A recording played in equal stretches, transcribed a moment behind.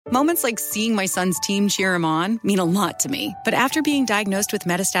Moments like seeing my son's team cheer him on mean a lot to me. But after being diagnosed with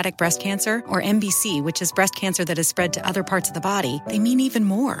metastatic breast cancer, or MBC, which is breast cancer that has spread to other parts of the body, they mean even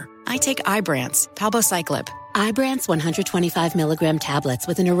more. I take Ibrance, palbociclib. Ibrance 125 milligram tablets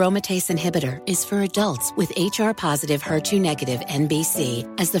with an aromatase inhibitor is for adults with HR-positive, HER2-negative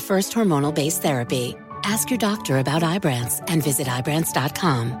MBC as the first hormonal-based therapy. Ask your doctor about Ibrance and visit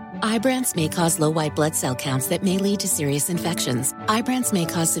Ibrance.com. Ibrance may cause low white blood cell counts that may lead to serious infections. Ibrance may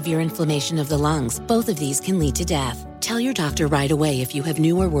cause severe inflammation of the lungs. Both of these can lead to death. Tell your doctor right away if you have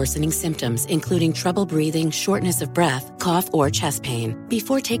new or worsening symptoms, including trouble breathing, shortness of breath, cough, or chest pain.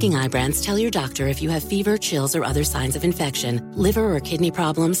 Before taking Ibrance, tell your doctor if you have fever, chills, or other signs of infection, liver or kidney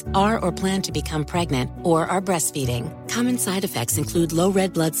problems, are or plan to become pregnant, or are breastfeeding. Common side effects include low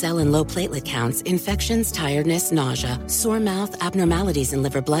red blood cell and low platelet counts, infections, tiredness, nausea, sore mouth, abnormalities in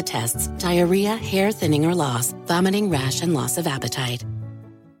liver blood tests, diarrhea, hair thinning or loss, vomiting, rash, and loss of appetite.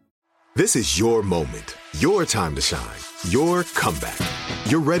 This is your moment, your time to shine, your comeback.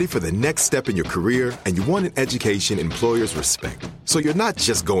 You're ready for the next step in your career, and you want an education employers respect. So you're not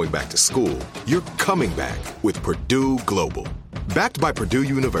just going back to school, you're coming back with Purdue Global. Backed by Purdue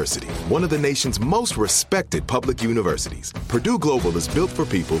University, one of the nation's most respected public universities, Purdue Global is built for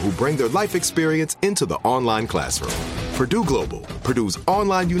people who bring their life experience into the online classroom. Purdue Global, Purdue's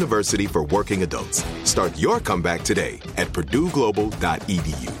online university for working adults. Start your comeback today at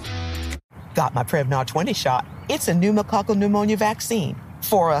purdueglobal.edu. Got my Prevnar 20 shot. It's a pneumococcal pneumonia vaccine.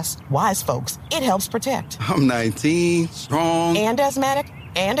 For us, wise folks, it helps protect. I'm 19, strong. And asthmatic,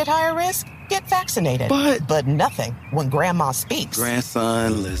 and at higher risk. Get vaccinated. But nothing when grandma speaks.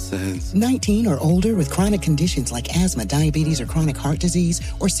 Grandson listens. 19 or older with chronic conditions like asthma, diabetes, or chronic heart disease,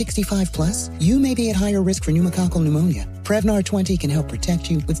 or 65 plus, you may be at higher risk for pneumococcal pneumonia. Prevnar 20 can help protect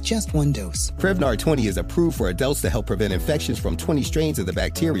you with just one dose. Prevnar 20 is approved for adults to help prevent infections from 20 strains of the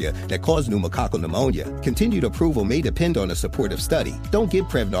bacteria that cause pneumococcal pneumonia. Continued approval may depend on a supportive study. Don't give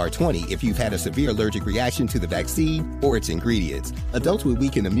Prevnar 20 if you've had a severe allergic reaction to the vaccine or its ingredients. Adults with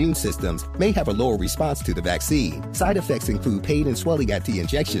weakened immune systems may have a lower response to the vaccine. Side effects include pain and swelling at the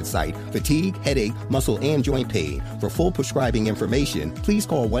injection site, fatigue, headache, muscle, and joint pain. For full prescribing information, please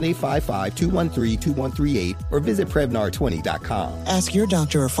call 1-855-213-2138 or visit Prevnar20.com. Ask your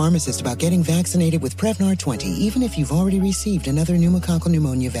doctor or pharmacist about getting vaccinated with Prevnar 20, even if you've already received another pneumococcal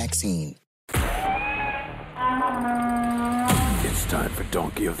pneumonia vaccine. It's time for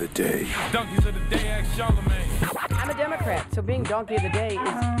Donkey of the Day. Donkeys of the Day, ask Charlamagne. I'm a Democrat, so being Donkey of the Day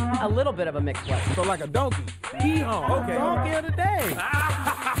is a little bit of a mixed blessing. So like a donkey. Hee-haw. Okay. Donkey of the Day.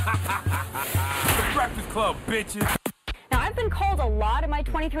 The Breakfast Club, bitches. Now, I've been called a lot in my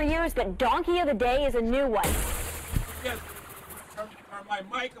 23 years, but Donkey of the Day is a new one. Yes. Turn my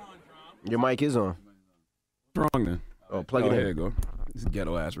mic on, Drum. Your mic is on. Wrong then. Oh, plug it in. There you go. It's a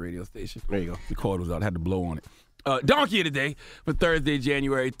ghetto-ass radio station. There you go. The cord was out. I had to blow on it. Donkey of the Day for Thursday,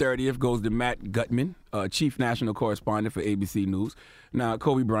 January 30th goes to Matt Gutman, Chief National Correspondent for ABC News. Now,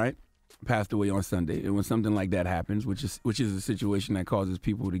 Kobe Bryant passed away on Sunday, and when something like that happens, which is a situation that causes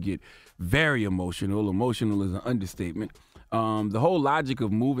people to get very emotional is an understatement. The whole logic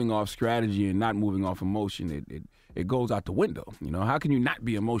of moving off strategy and not moving off emotion, it goes out the window. You know, how can you not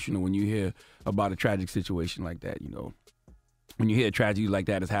be emotional when you hear about a tragic situation like that? You know, when you hear a tragedy like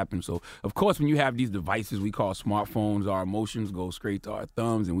that has happened. So, of course, when you have these devices we call smartphones, our emotions go straight to our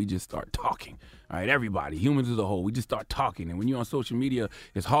thumbs and we just start talking. All right, everybody, humans as a whole, we just start talking. And when you're on social media,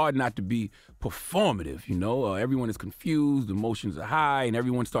 it's hard not to be performative, you know. Everyone is confused, emotions are high, and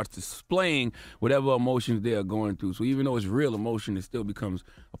everyone starts displaying whatever emotions they are going through. So even though it's real emotion, it still becomes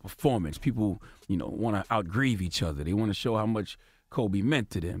a performance. People, you know, want to outgrieve each other. They want to show how much Kobe meant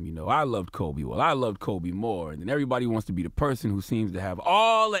to them. You know, I loved Kobe. Well, I loved Kobe more. And then everybody wants to be the person who seems to have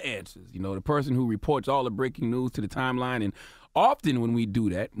all the answers. You know, the person who reports all the breaking news to the timeline. And often when we do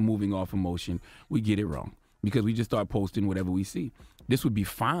that, moving off emotion, we get it wrong because we just start posting whatever we see. This would be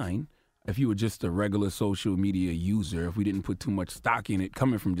fine if you were just a regular social media user, if we didn't put too much stock in it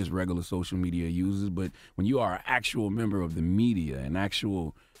coming from just regular social media users. But when you are an actual member of the media, an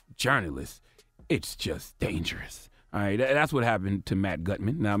actual journalist, it's just dangerous. All right, that's what happened to Matt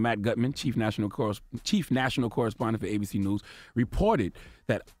Gutman. Now, Matt Gutman, Chief National Correspondent for ABC News, reported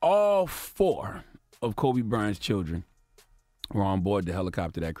that all 4 of Kobe Bryant's children were on board the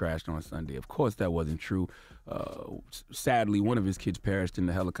helicopter that crashed on Sunday. Of course, that wasn't true. Sadly, one of his kids perished in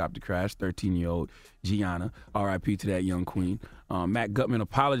the helicopter crash, 13-year-old Gianna, R.I.P. to that young queen. Matt Gutman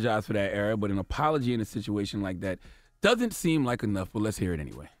apologized for that error, but an apology in a situation like that doesn't seem like enough, but let's hear it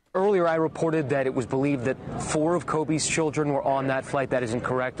anyway. Earlier, I reported that it was believed that 4 of Kobe's children were on that flight. That is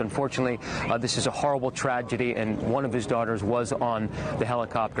incorrect. Unfortunately, this is a horrible tragedy, and one of his daughters was on the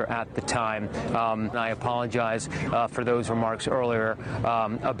helicopter at the time. And I apologize for those remarks earlier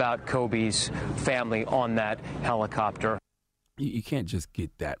about Kobe's family on that helicopter. You can't just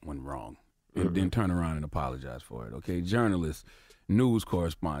get that one wrong and then turn around and apologize for it, okay? Journalists, news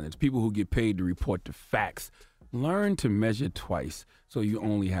correspondents, people who get paid to report the facts, learn to measure twice so you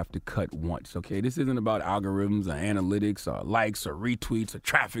only have to cut once, okay? This isn't about algorithms or analytics or likes or retweets or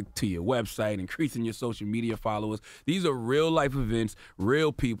traffic to your website, increasing your social media followers. These are real-life events,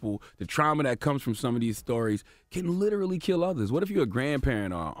 real people. The trauma that comes from some of these stories can literally kill others. What if you're a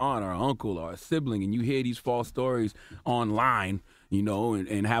grandparent or an aunt or uncle or a sibling and you hear these false stories online, you know,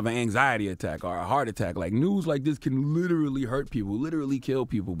 and have an anxiety attack or a heart attack? Like, news like this can literally hurt people, literally kill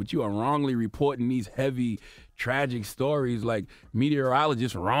people, but you are wrongly reporting these heavy, tragic stories like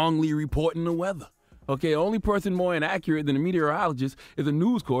meteorologists wrongly reporting the weather. Okay, only person more inaccurate than a meteorologist is a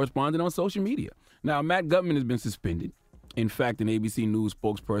news correspondent on social media. Now, Matt Gutman has been suspended. In fact, an ABC News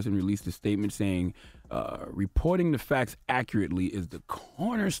spokesperson released a statement saying reporting the facts accurately is the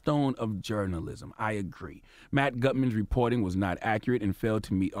cornerstone of journalism. I agree. Matt Gutman's reporting was not accurate and failed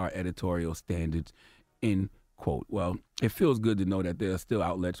to meet our editorial standards, end quote. Well, it feels good to know that there are still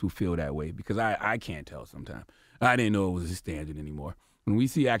outlets who feel that way, because I can't tell sometimes. I didn't know it was a standard anymore. When we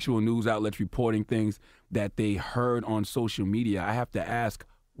see actual news outlets reporting things that they heard on social media, I have to ask,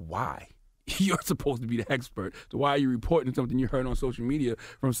 why? You're supposed to be the expert. So why are you reporting something you heard on social media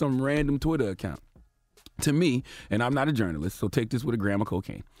from some random Twitter account? To me, and I'm not a journalist, so take this with a gram of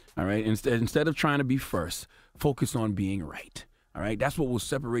cocaine, all right? Instead of trying to be first, focus on being right, all right? That's what will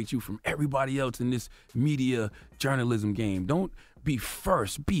separate you from everybody else in this media journalism game. Don't be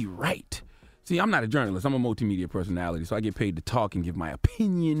first, be right. See, I'm not a journalist. I'm a multimedia personality, so I get paid to talk and give my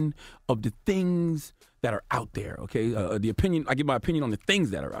opinion of the things that are out there, okay? I give my opinion on the things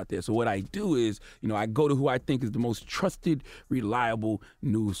that are out there. So what I do is, I go to who I think is the most trusted, reliable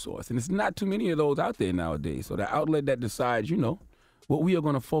news source. And it's not too many of those out there nowadays. So the outlet that decides, what we are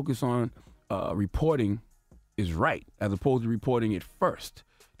going to focus on reporting is right, as opposed to reporting it first.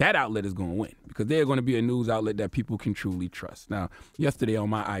 That outlet is going to win, because they're going to be a news outlet that people can truly trust. Now, yesterday on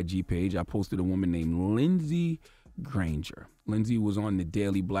my IG page, I posted a woman named Lindsey Granger. Lindsey was on the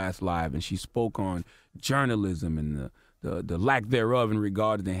Daily Blast Live, and she spoke on journalism and the lack thereof in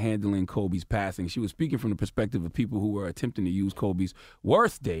regard to handling Kobe's passing. She was speaking from the perspective of people who were attempting to use Kobe's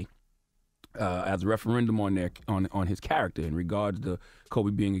worst day as a referendum on his character in regards to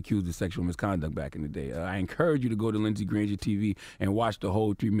Kobe being accused of sexual misconduct back in the day. I encourage you to go to Lindsey Granger TV and watch the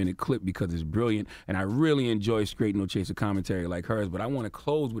whole 3-minute clip, because it's brilliant, and I really enjoy straight no chaser commentary like hers. But I want to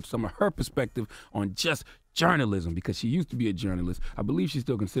close with some of her perspective on just journalism, because she used to be a journalist. I believe she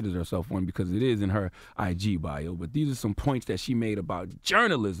still considers herself one, because it is in her IG bio. But these are some points that she made about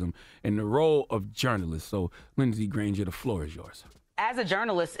journalism and the role of journalists. So, Lindsey Granger, the floor is yours. As a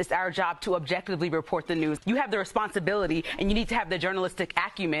journalist, it's our job to objectively report the news. You have the responsibility, and you need to have the journalistic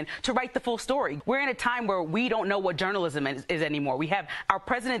acumen to write the full story. We're in a time where we don't know what journalism is anymore. We have our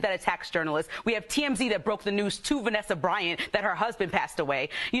president that attacks journalists. We have TMZ that broke the news to Vanessa Bryant that her husband passed away.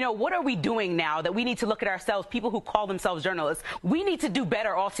 What are we doing now that we need to look at ourselves, people who call themselves journalists? We need to do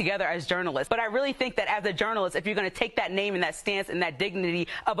better altogether as journalists. But I really think that as a journalist, if you're going to take that name and that stance and that dignity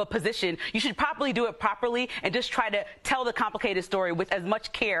of a position, you should probably do it properly and just try to tell the complicated story with as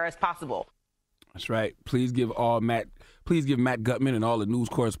much care as possible. That's right. Please give Matt Gutman and all the news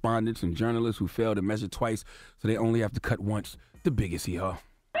correspondents and journalists who fail to measure twice, so they only have to cut once, the biggest hee-haw.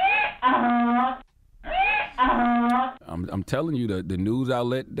 I'm telling you, the news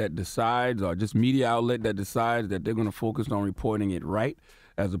outlet that decides, or just media outlet that decides that they're going to focus on reporting it right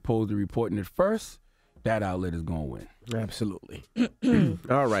as opposed to reporting it first, that outlet is going to win. Absolutely.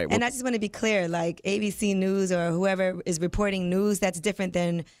 All right. And I just want to be clear, like ABC News or whoever is reporting news, that's different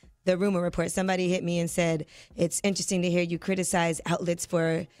than the rumor report. Somebody hit me and said, it's interesting to hear you criticize outlets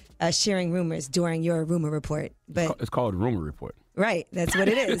for sharing rumors during your rumor report. But it's called rumor report. Right. That's what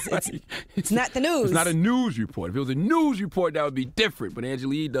it is. It's not the news. It's not a news report. If it was a news report, that would be different. But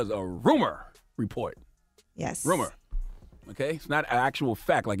Angela Yee does a rumor report. Yes. Rumor. Okay, it's not an actual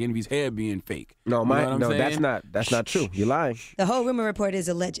fact like Envy's hair being fake. No, that's not true. You're lying. The whole rumor report is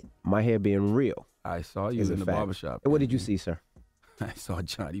alleged. My hair being real. I saw you in the barbershop. And what did you see, sir? I saw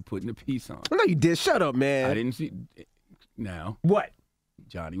Johnny putting a piece on. No, you did. Shut up, man. I didn't see. Now what?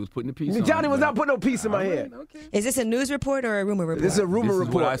 Johnny was putting the piece on. Johnny was not putting no piece in my head. Okay. Is this a news report or a rumor report? This is a rumor report. This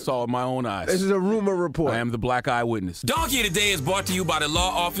is what I saw with my own eyes. This is a rumor report. I am the black eye witness. Donkey Today is brought to you by the law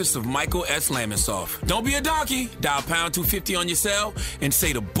office of Michael S. Lamonsoff. Don't be a donkey. Dial pound 250 on your cell and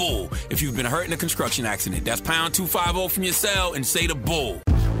say the bull if you've been hurt in a construction accident. That's pound 250 from your cell and say the bull.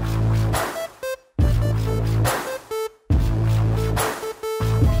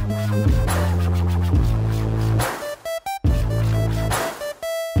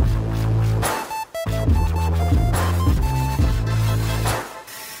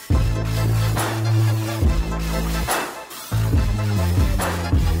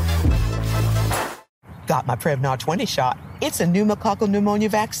 Got my Prevnar 20 shot. It's a pneumococcal pneumonia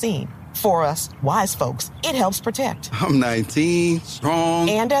vaccine. For us, wise folks, it helps protect. I'm 19, strong.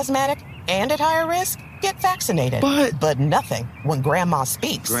 And asthmatic, and at higher risk? Get vaccinated. But nothing when grandma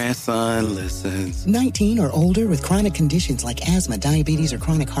speaks. Grandson listens. 19 or older with chronic conditions like asthma, diabetes, or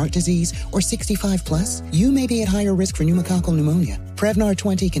chronic heart disease, or 65 plus, you may be at higher risk for pneumococcal pneumonia. Prevnar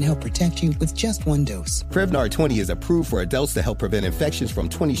 20 can help protect you with just one dose. Prevnar 20 is approved for adults to help prevent infections from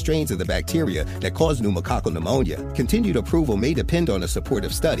 20 strains of the bacteria that cause pneumococcal pneumonia. Continued approval may depend on a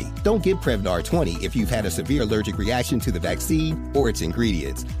supportive study. Don't give Prevnar 20 if you've had a severe allergic reaction to the vaccine or its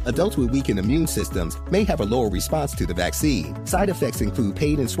ingredients. Adults with weakened immune systems may have a lower response to the vaccine. Side effects include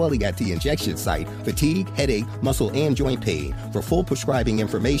pain and swelling at the injection site, fatigue, headache, muscle, and joint pain. For full prescribing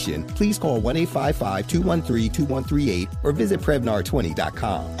information, please call 1-855-213-2138 or visit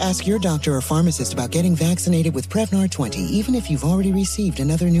Prevnar20.com. Ask your doctor or pharmacist about getting vaccinated with Prevnar 20, even if you've already received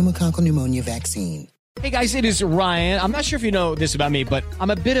another pneumococcal pneumonia vaccine. Hey guys, it is Ryan. I'm not sure if you know this about me, but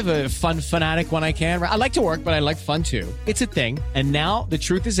I'm a bit of a fun fanatic when I can. I like to work, but I like fun too. It's a thing. And now the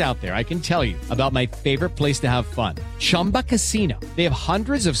truth is out there. I can tell you about my favorite place to have fun. Chumba Casino. They have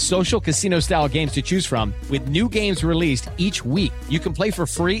hundreds of social casino style games to choose from with new games released each week. You can play for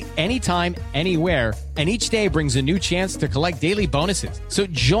free anytime, anywhere. And each day brings a new chance to collect daily bonuses. So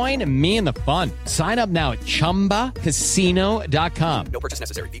join me in the fun. Sign up now at ChumbaCasino.com. No purchase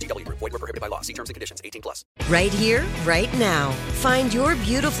necessary. VGW. Void where prohibited by law. See terms and conditions. 18 plus. Right here, right now. Find your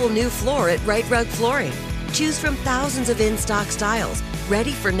beautiful new floor at Right Rug Flooring. Choose from thousands of in-stock styles,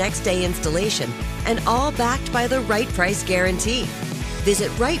 ready for next day installation, and all backed by the right price guarantee.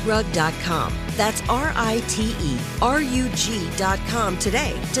 Visit rightrug.com. That's RITERUG.com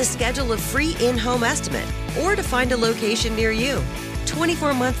today to schedule a free in-home estimate or to find a location near you.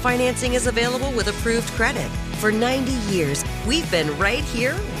 24-month financing is available with approved credit. For 90 years, we've been right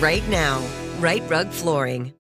here, right now. Right Rug Flooring.